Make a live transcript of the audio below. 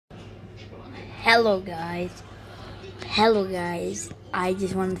Hello guys. Hello guys. I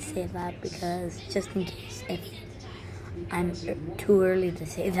just wanted to say that because just in case if I'm too early to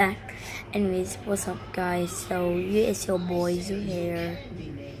say that. Anyways, what's up guys? So it's your boys here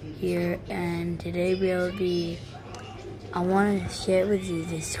and today I want to share with you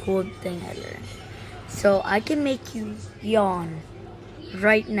this cool thing I learned. So I can make you yawn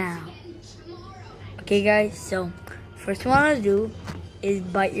right now. Okay guys, so first thing I want to do is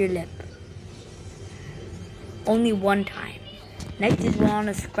bite your lip. Only one time. Next is you want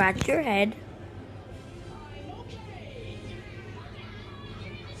to scratch your head.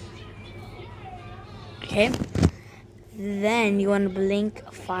 Okay. Then you want to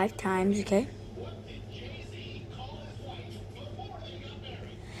blink 5 times, okay?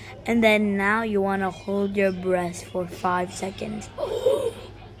 And then now you want to hold your breath for 5 seconds.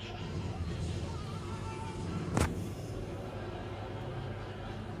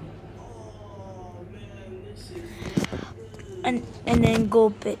 And then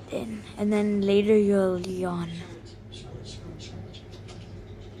gulp it in. And then later you'll yawn.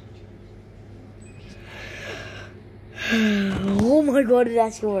 Oh my god, it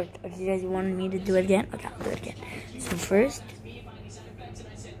actually worked. Okay, you guys want me to do it again? Okay, I'll do it again. So first.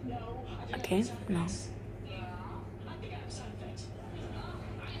 Okay, no.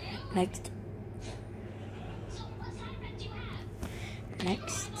 Next.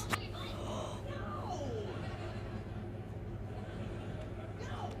 Next.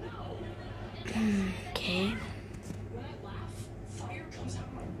 Okay.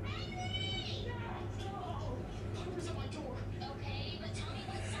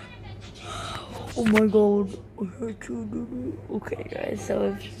 Oh my god. Okay guys, so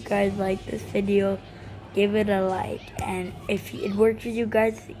if you guys like this video, give it a like, and if it worked for you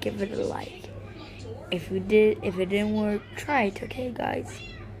guys, give it a like. If it didn't work, try it, okay guys?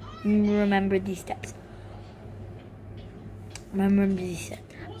 Remember these steps.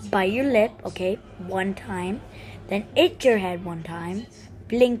 Bite your lip, okay, 1 time. Then hit your head 1 time.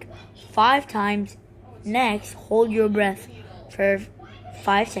 Blink 5 times. Next, hold your breath for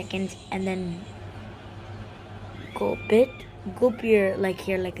 5 seconds, and then gulp it. Gulp your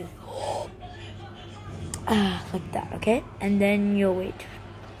here like this. Like that, okay? And then you'll wait.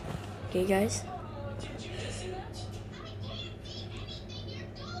 Okay, guys?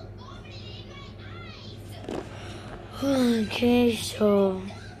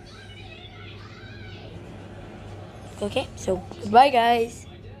 Okay, so goodbye guys.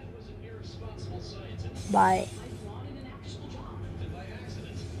 Bye.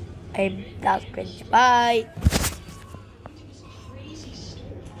 That's cringe. Bye.